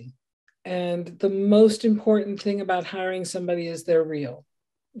meritocracy, and the most important thing about hiring somebody is they're real,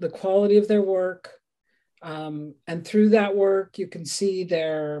 the quality of their work. And through that work, you can see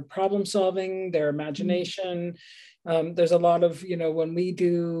their problem solving, their imagination. There's a lot of, when we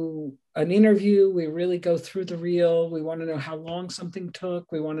do an interview, we really go through the reel. We want to know how long something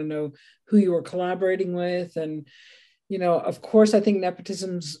took. We want to know who you were collaborating with. And, of course, I think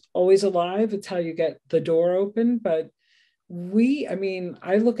nepotism's always alive. It's how you get the door open. But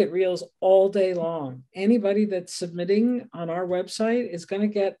I look at reels all day long. Anybody that's submitting on our website is going to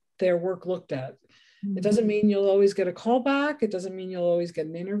get their work looked at. It doesn't mean you'll always get a call back. It doesn't mean you'll always get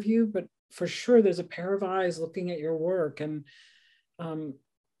an interview, but for sure there's a pair of eyes looking at your work. And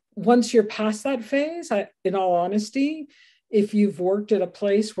once you're past that phase, in all honesty, if you've worked at a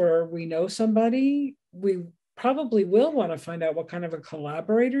place where we know somebody, we probably will want to find out what kind of a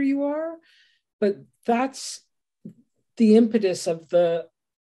collaborator you are. But that's the impetus of the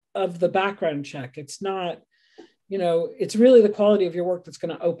background check. It's not, it's really the quality of your work that's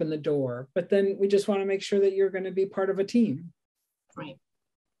going to open the door. But then we just want to make sure that you're going to be part of a team. Right.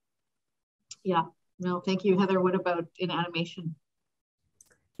 Yeah. No, thank you, Heather. What about in animation?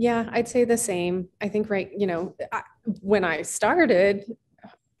 Yeah, I'd say the same. I think, when I started,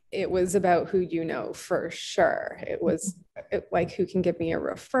 it was about who you know for sure. It was like, who can give me a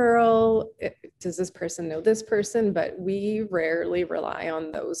referral? Does this person know this person? But we rarely rely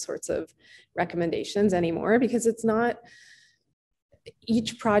on those sorts of recommendations anymore, because it's not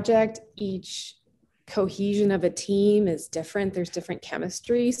each project, each cohesion of a team is different. There's different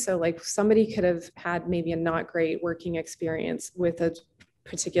chemistry. So like somebody could have had maybe a not great working experience with a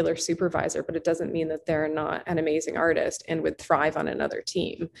particular supervisor, but it doesn't mean that they're not an amazing artist and would thrive on another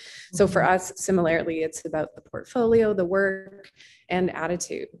team. So for us, similarly, it's about the portfolio, the work, and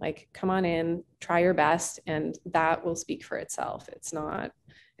attitude. Like, come on in, try your best, and that will speak for itself. It's not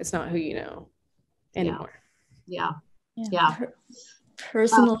who you know anymore. Yeah.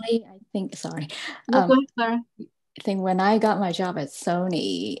 Personally, I think, sorry. Go ahead, Clara. I think when I got my job at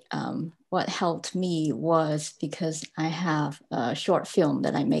Sony, what helped me was because I have a short film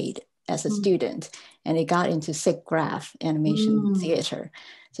that I made as a student, and it got into SIGGRAPH animation theater.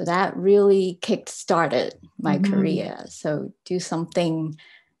 So that really kick-started my career. So do something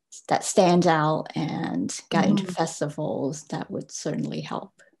that stands out and got into festivals, that would certainly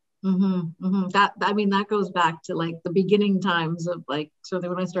help. That goes back to like the beginning times of like, certainly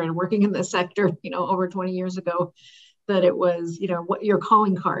when I started working in this sector, over 20 years ago, that it was, what your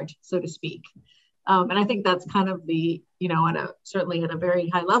calling card, so to speak. And I think that's kind of the, certainly at a very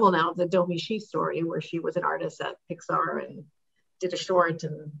high level now, the Domi Shi story, where she was an artist at Pixar and did a short,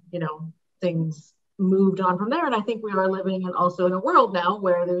 and, things moved on from there. And I think we are living also in a world now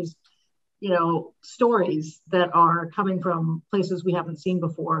where there's, stories that are coming from places we haven't seen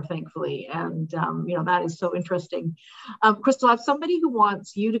before, thankfully. And, that is so interesting. Crystal, I have somebody who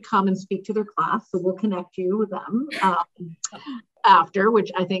wants you to come and speak to their class, so we'll connect you with them after,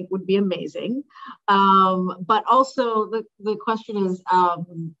 which I think would be amazing. But also the question is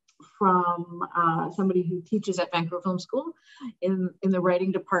from somebody who teaches at Vancouver Film School in the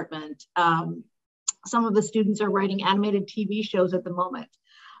writing department. Some of the students are writing animated TV shows at the moment.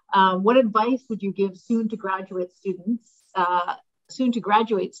 What advice would you give soon to graduate students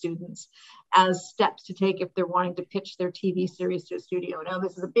as steps to take if they're wanting to pitch their TV series to a studio? Now,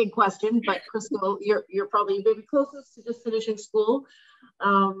 this is a big question, but Crystal, you're probably maybe closest to just finishing school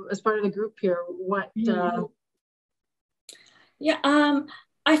as part of the group here. What?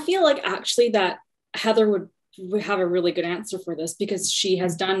 I feel like actually that Heather would have a really good answer for this, because she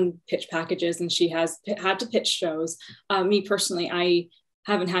has done pitch packages and she has had to pitch shows. Me personally, I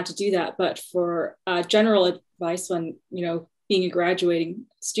haven't had to do that, but for general advice when, being a graduating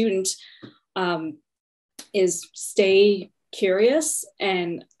student, is stay curious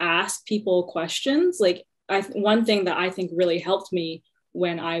and ask people questions. Like one thing that I think really helped me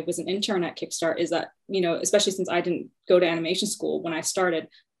when I was an intern at Kickstart is that, especially since I didn't go to animation school when I started,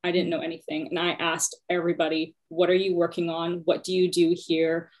 I didn't know anything. And I asked everybody, what are you working on? What do you do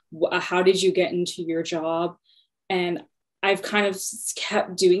here? How did you get into your job? And I've kind of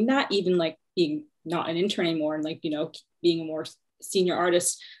kept doing that, even like being not an intern anymore and like, being a more senior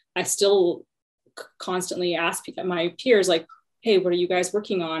artist. I still constantly ask my peers, like, hey, what are you guys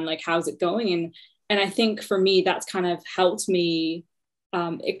working on? Like, how's it going? And I think for me, that's kind of helped me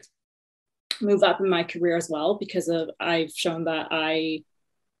move up in my career as well, because I've shown that I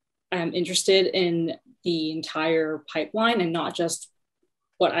am interested in the entire pipeline and not just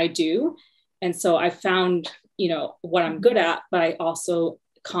what I do. And so I found what I'm good at, but I also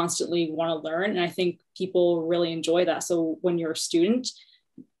constantly want to learn. And I think people really enjoy that. So when you're a student,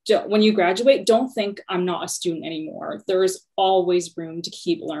 when you graduate, don't think I'm not a student anymore. There's always room to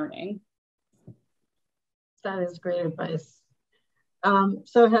keep learning. That is great advice.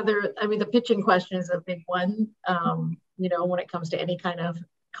 So Heather, the pitching question is a big one, when it comes to any kind of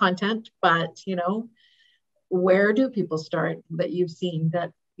content, but, where do people start that you've seen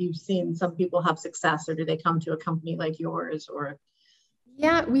some people have success, or do they come to a company like yours? Or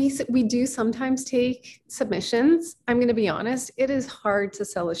Yeah, we do sometimes take submissions. I'm going to be honest, it is hard to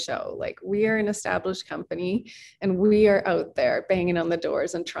sell a show. Like, we are an established company and we are out there banging on the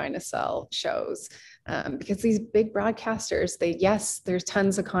doors and trying to sell shows. Because these big broadcasters, there's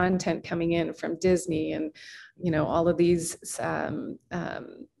tons of content coming in from Disney and, all of these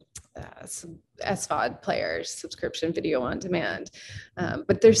SVOD players, subscription video on demand.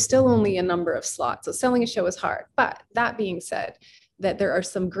 But there's still only a number of slots. So selling a show is hard. But that being said, that there are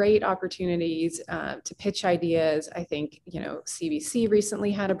some great opportunities to pitch ideas. I think, CBC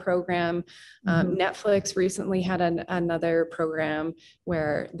recently had a program. Netflix recently had another program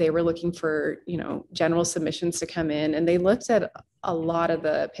where they were looking for, general submissions to come in, and they looked at a lot of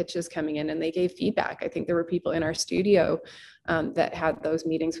the pitches coming in and they gave feedback. I think there were people in our studio that had those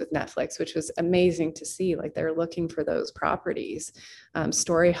meetings with Netflix, which was amazing to see. Like, they're looking for those properties.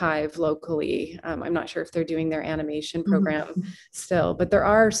 Story Hive locally, I'm not sure if they're doing their animation program still, but there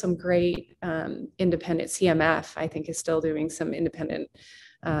are some great independent. CMF, I think, is still doing some independent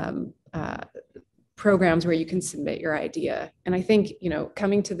programs where you can submit your idea. And I think,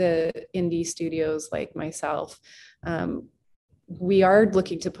 coming to the indie studios like myself, we are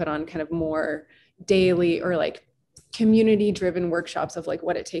looking to put on kind of more daily or like community driven workshops of like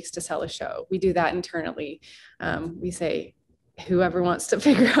what it takes to sell a show. We do that internally. We say, whoever wants to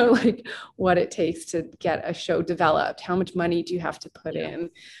figure out like what it takes to get a show developed, how much money do you have to put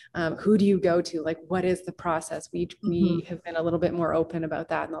in, who do you go to, like what is the process. We have been a little bit more open about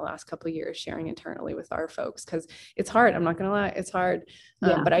that in the last couple of years, sharing internally with our folks, because it's hard. I'm not gonna lie, it's hard.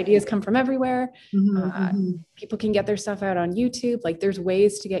 But ideas come from everywhere. People can get their stuff out on YouTube. Like, there's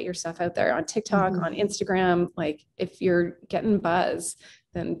ways to get your stuff out there on TikTok, on Instagram. Like, if you're getting buzz,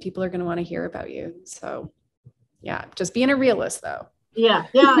 then people are going to want to hear about you. So yeah, just being a realist though. Yeah.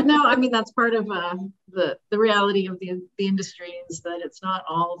 No, I mean, that's part of the reality of the industry, is that it's not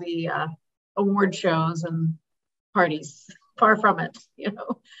all the award shows and parties. Far from it,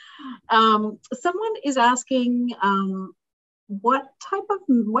 Someone is asking, what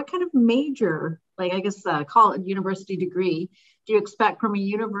kind of major, like, I guess call it university degree, do you expect from a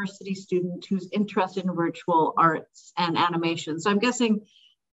university student who's interested in virtual arts and animation? So I'm guessing,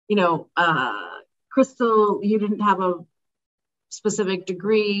 Crystal, you didn't have a specific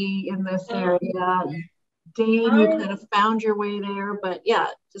degree in this area. Dane, you kind of found your way there, but yeah,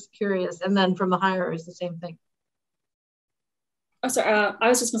 just curious. And then from the higher is the same thing. Oh, sorry, I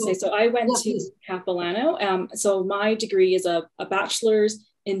was just going to say, so I went to Capilano. So my degree is a bachelor's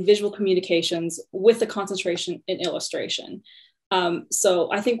in visual communications with a concentration in illustration.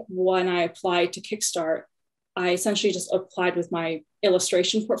 So I think when I applied to Kickstart, I essentially just applied with my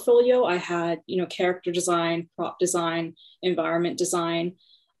illustration portfolio. I had, character design, prop design, environment design.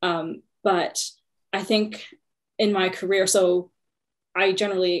 But I think in my career, so I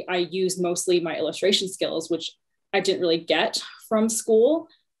use mostly my illustration skills, which I didn't really get from school,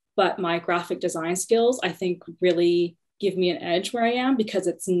 but my graphic design skills, I think, really give me an edge where I am, because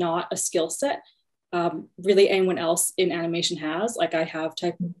it's not a skill set really anyone else in animation has. Like,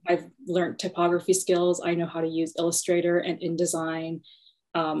 I've learned typography skills. I know how to use Illustrator and InDesign.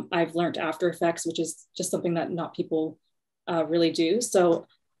 I've learned After Effects, which is just something that not people really do. So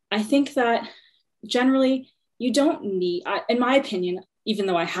I think that generally you don't need, in my opinion, even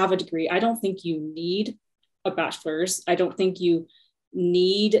though I have a degree, I don't think you need a bachelor's. I don't think you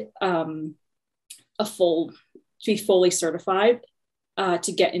need to be fully certified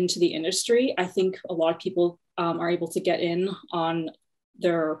to get into the industry. I think a lot of people are able to get in on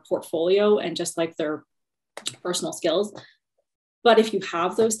their portfolio and just like their personal skills. But if you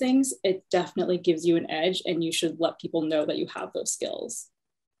have those things, it definitely gives you an edge, and you should let people know that you have those skills.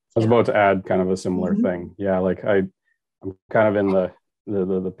 I was about to add kind of a similar thing. Yeah, like I'm kind of in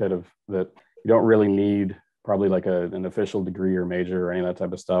the pit of that. You don't really need probably like an official degree or major or any of that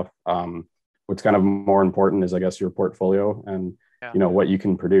type of stuff. What's kind of more important is, I guess, your portfolio and what you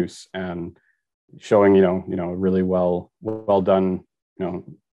can produce, and showing really well done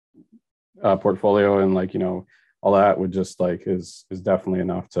portfolio, and like all that would just like is definitely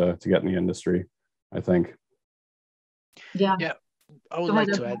enough to get in the industry, I think. Yeah, I would like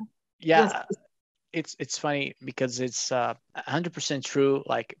to add. Yeah, yes. It's funny because it's 100% true.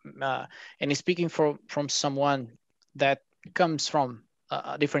 Like, and speaking from someone that comes from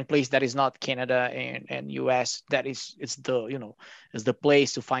a different place that is not Canada and US, that is the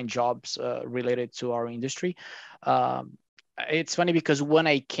place to find jobs related to our industry. It's funny because when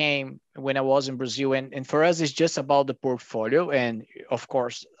I was in Brazil, and for us it's just about the portfolio, and of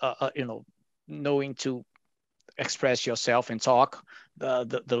course knowing to express yourself and talk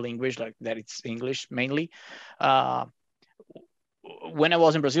the language, like that it's English mainly. when I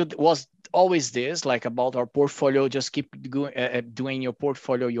was in Brazil, it was always this, like about our portfolio, just keep doing your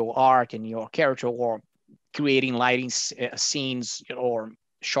portfolio, your art and your character, or creating lighting scenes or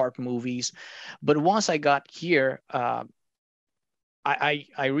short movies. But once I got here, I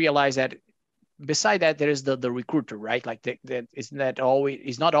realized that beside that, there is the recruiter, right? Like that is not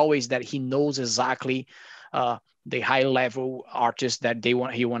always that he knows exactly the high level artists that he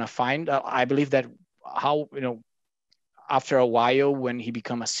want to find. I believe that after a while, when he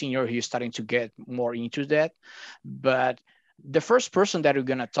become a senior, he's starting to get more into that. But the first person that you're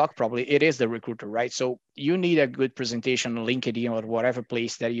going to talk, probably it is the recruiter, right? So you need a good presentation on LinkedIn or whatever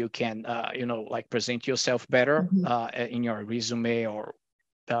place that you can, like present yourself better in your resume or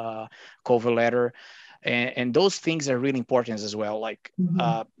cover letter. And those things are really important as well. Like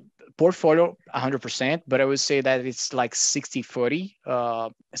portfolio, 100%, but I would say that it's like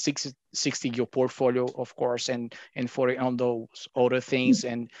 60-40, 60 your portfolio, of course, and 40 on those other things,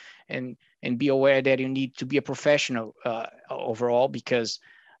 and be aware that you need to be a professional overall, because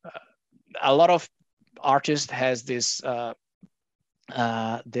a lot of artists has this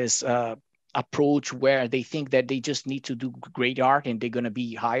approach where they think that they just need to do great art and they're going to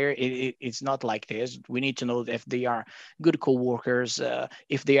be hired. It's not like this. We need to know if they are good co-workers,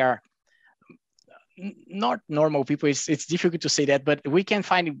 if they are not normal people. It's difficult to say that, but we can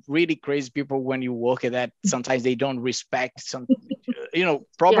find really crazy people when you work at that. Sometimes they don't respect some,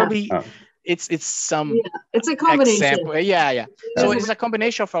 probably it's some it's a combination. Example. Yeah. So it's a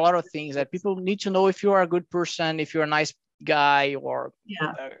combination of a lot of things that people need to know if you are a good person, if you're a nice guy or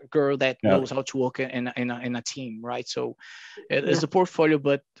a girl that knows how to work in a team, right? So it's a portfolio,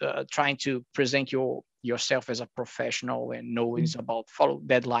 but trying to present yourself as a professional and knowing about follow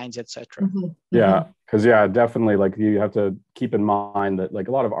deadlines, etc. Yeah, because definitely, like, you have to keep in mind that, like,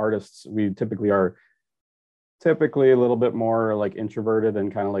 a lot of artists, we typically are a little bit more like introverted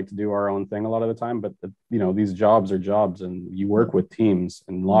and kind of like to do our own thing a lot of the time, but these jobs are jobs, and you work with teams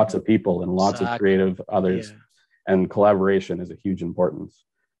and lots of people and lots of creative others. And collaboration is a huge importance.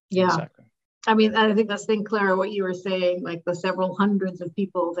 Yeah. Exactly. I mean, I think that's the thing, Clara, what you were saying, like the several hundreds of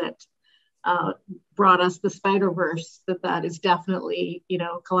people that brought us the Spider-Verse, that is definitely,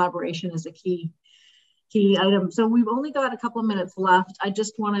 collaboration is a key item. So we've only got a couple of minutes left. I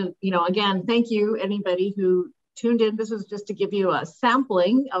just want to, again, thank you, anybody who tuned in. This was just to give you a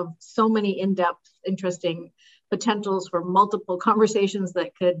sampling of so many in-depth, interesting potentials for multiple conversations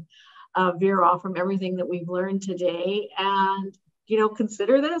that could veer off from everything that we've learned today, and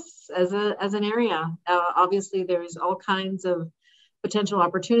consider this as an area. Obviously, there's all kinds of potential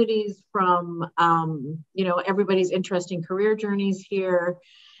opportunities from everybody's interesting career journeys here,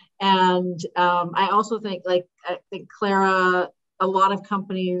 and I also think, I think Clara, a lot of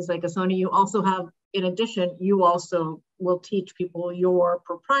companies like a Sony, you also have, in addition, you also will teach people your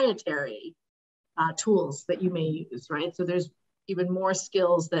proprietary tools that you may use, right? So there's even more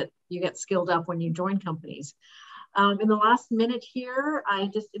skills that you get skilled up when you join companies. In the last minute here, I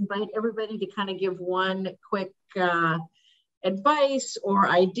just invite everybody to kind of give one quick advice or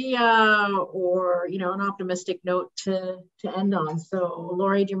idea or, an optimistic note to end on. So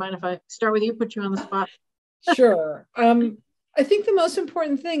Laurie, do you mind if I start with you, put you on the spot? Sure. I think the most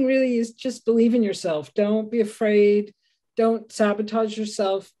important thing really is just believe in yourself. Don't be afraid. Don't sabotage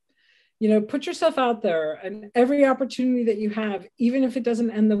yourself. Put yourself out there, and every opportunity that you have, even if it doesn't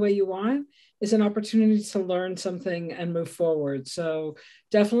end the way you want, is an opportunity to learn something and move forward. So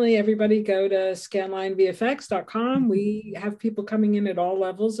definitely everybody go to scanlinevfx.com. We have people coming in at all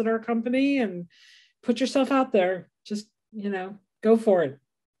levels at our company, and put yourself out there. Just, go for it.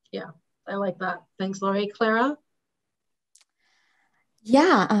 Yeah, I like that. Thanks, Laurie. Clara?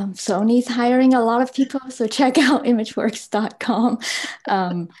 Yeah, Sony's hiring a lot of people, so check out Imageworks.com.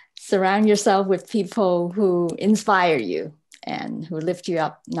 Surround yourself with people who inspire you and who lift you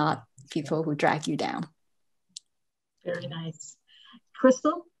up, not people who drag you down. Very nice.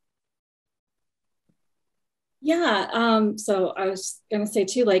 Crystal? Yeah, so I was going to say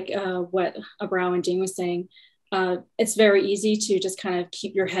too, like what Abraão and Dane was saying, it's very easy to just kind of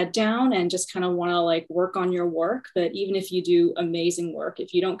keep your head down and just kind of want to like work on your work. But even if you do amazing work,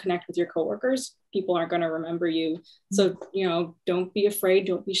 if you don't connect with your coworkers, people aren't going to remember you. So, don't be afraid,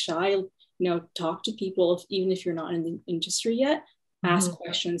 don't be shy, talk to people, even if you're not in the industry yet, ask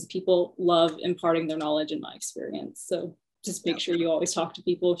questions. People love imparting their knowledge, in my experience. So just make sure you always talk to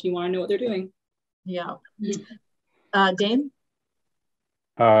people if you want to know what they're doing. Yeah. Dane?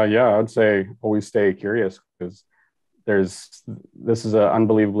 I would say always stay curious, because this is an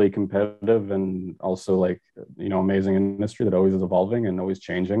unbelievably competitive and also amazing industry that always is evolving and always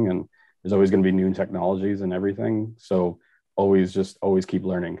changing, and there's always going to be new technologies and everything. So always keep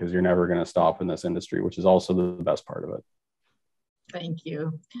learning, because you're never going to stop in this industry, which is also the best part of it. Thank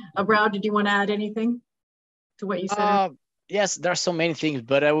you. Abraão, did you want to add anything to what you said? Yes, there are so many things,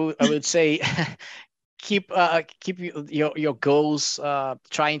 but I would say keep your goals,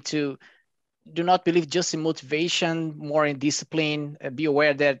 trying to do not believe just in motivation, more in discipline. Be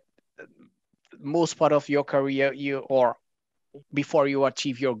aware that most part of your career, before you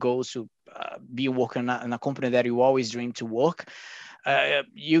achieve your goals, to be working in a company that you always dream to work,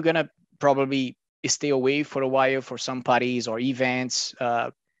 you're gonna probably stay away for a while for some parties or events.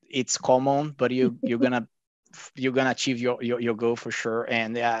 It's common, but you're gonna achieve your goal for sure.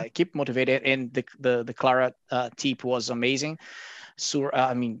 And keep motivated. And the Clara tip was amazing. So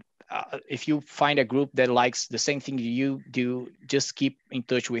if you find a group that likes the same thing you do, just keep in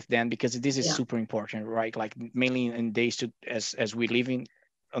touch with them, because this is super important, right? Like mainly in days as we live in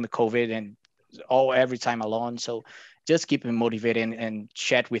on the COVID and every time alone. So just keep them motivated and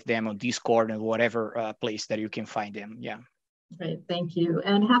chat with them on Discord and whatever place that you can find them. Yeah. Great, thank you.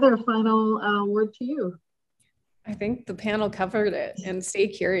 And Heather, final word to you. I think the panel covered it, and stay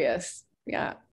curious. Yeah.